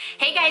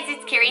Hey guys,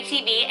 it's Carrie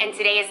TV, and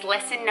today is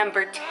lesson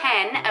number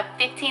 10 of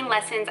 15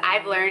 lessons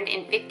I've learned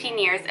in 15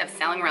 years of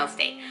selling real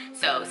estate.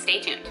 So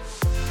stay tuned.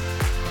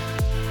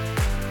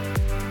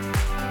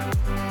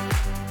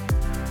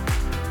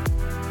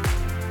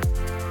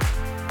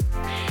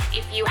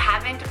 If you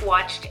haven't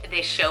watched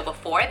this show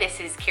before, this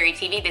is Carrie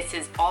TV. This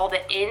is all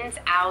the ins,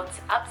 outs,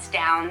 ups,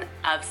 downs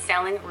of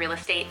selling real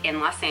estate in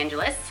Los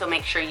Angeles. So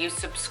make sure you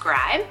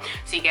subscribe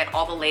so you get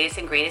all the latest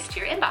and greatest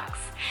to your inbox.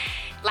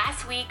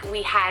 Last week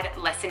we had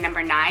lesson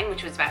number 9,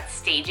 which was about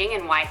staging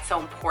and why it's so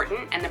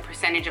important and the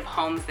percentage of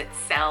homes that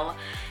sell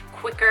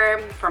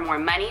quicker for more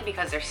money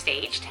because they're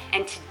staged.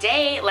 And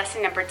today,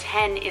 lesson number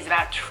 10 is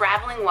about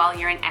traveling while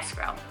you're in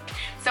escrow.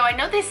 So I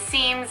know this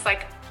seems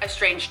like a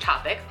strange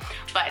topic,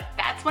 but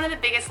that's one of the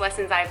biggest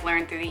lessons I've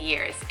learned through the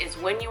years is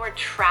when you are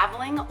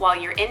traveling while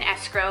you're in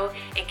escrow,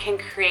 it can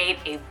create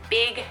a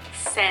big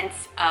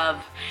sense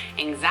of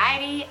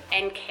anxiety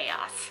and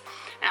chaos.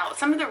 Now,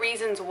 some of the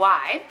reasons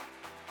why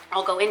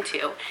I'll go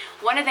into,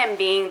 one of them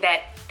being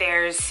that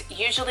there's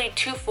usually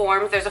 2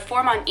 forms. There's a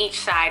form on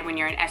each side when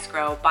you're an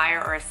escrow, buyer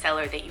or a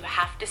seller, that you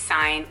have to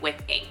sign with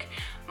ink.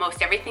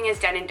 Most everything is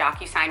done in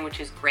DocuSign,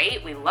 which is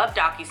great. We love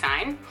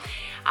DocuSign,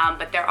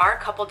 but there are a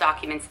couple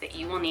documents that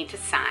you will need to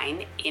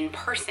sign in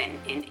person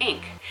in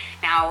ink.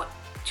 Now,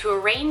 to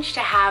arrange to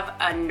have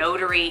a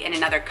notary in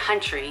another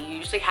country, you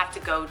usually have to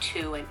go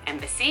to an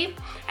embassy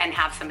and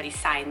have somebody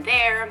sign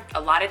there. A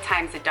lot of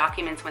times the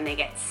documents, when they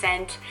get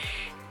sent,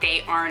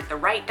 they aren't the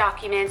right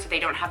documents, or they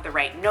don't have the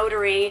right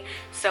notary.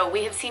 So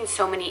we have seen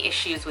so many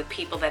issues with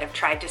people that have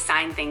tried to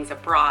sign things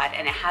abroad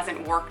and it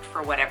hasn't worked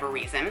for whatever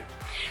reason.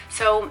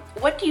 So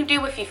what do you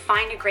do if you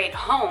find a great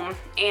home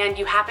and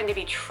you happen to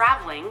be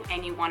traveling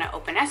and you want to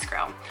open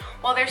escrow?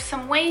 Well, there's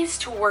some ways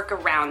to work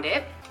around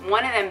it.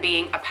 One of them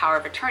being a power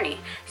of attorney.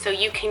 So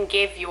you can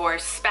give your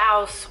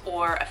spouse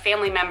or a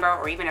family member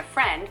or even a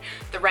friend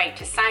the right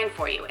to sign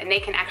for you, and they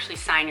can actually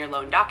sign your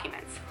loan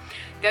documents.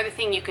 The other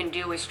thing you can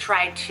do is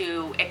try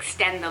to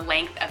extend the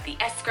length of the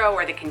escrow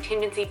or the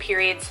contingency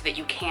period so that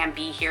you can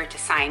be here to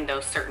sign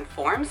those certain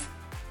forms.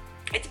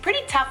 It's pretty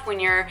tough when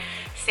you're,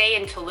 say,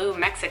 in Tulum,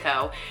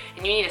 Mexico,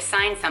 and you need to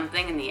sign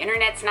something and the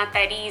internet's not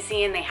that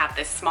easy and they have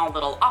this small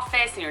little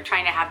office and you're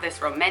trying to have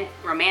this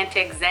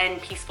romantic,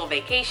 zen, peaceful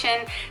vacation.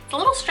 It's a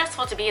little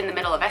stressful to be in the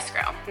middle of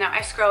escrow. Now,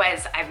 escrow,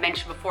 as I've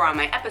mentioned before on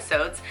my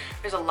episodes,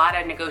 there's a lot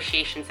of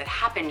negotiations that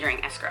happen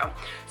during escrow.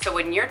 So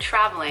when you're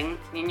traveling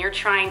and you're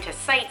trying to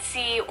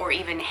sightsee or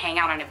even hang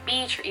out on a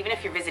beach, or even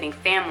if you're visiting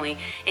family,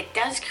 it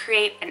does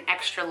create an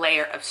extra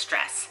layer of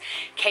stress.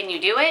 Can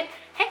you do it?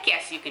 Heck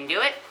yes, you can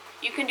do it.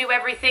 You can do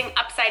everything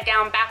upside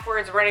down,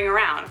 backwards, running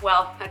around.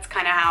 Well, that's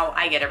kind of how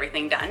I get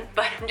everything done,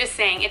 but I'm just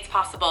saying it's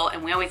possible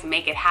and we always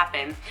make it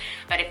happen.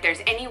 But if there's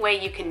any way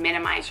you can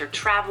minimize your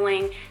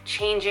traveling,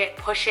 change it,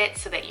 push it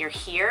so that you're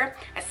here,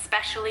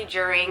 especially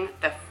during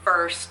the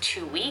first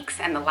 2 weeks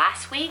and the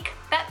last week,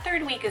 that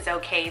 3rd week is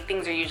okay.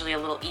 Things are usually a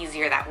little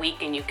easier that week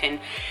and you can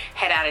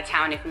head out of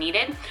town if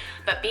needed.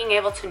 But being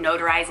able to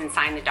notarize and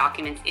sign the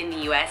documents in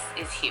the US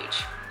is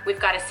huge. We've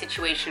got a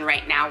situation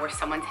right now where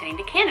someone's heading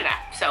to Canada,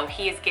 so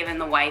he has given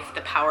the wife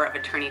the power of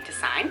attorney to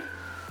sign.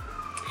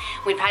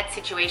 We've had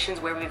situations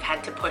where we've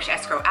had to push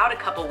escrow out a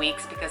couple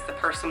weeks because the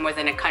person was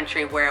in a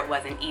country where it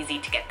wasn't easy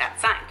to get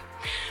that signed.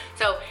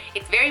 So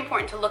it's very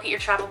important to look at your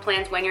travel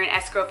plans when you're in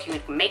escrow. If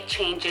you make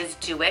changes,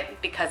 do it,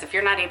 because if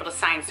you're not able to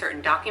sign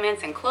certain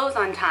documents and close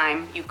on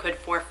time, you could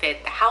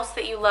forfeit the house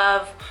that you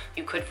love,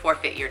 you could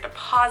forfeit your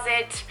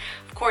deposit.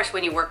 Of course,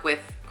 when you work with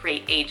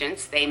great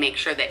agents, they make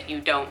sure that you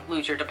don't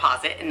lose your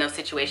deposit in those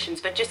situations,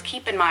 but just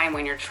keep in mind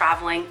when you're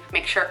traveling,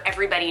 make sure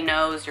everybody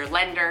knows, your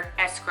lender,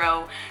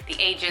 escrow, the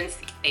agents,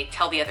 they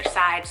tell the other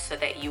side so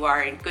that you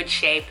are in good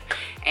shape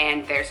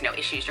and there's no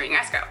issues during your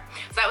escrow.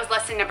 So that was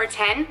lesson number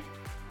 10.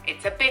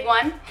 It's a big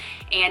one,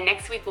 and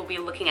next week we'll be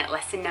looking at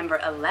lesson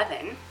number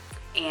 11,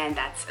 and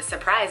that's a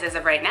surprise as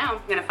of right now.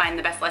 I'm gonna find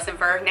the best lesson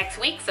for next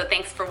week, so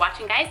thanks for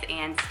watching, guys,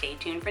 and stay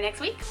tuned for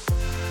next week.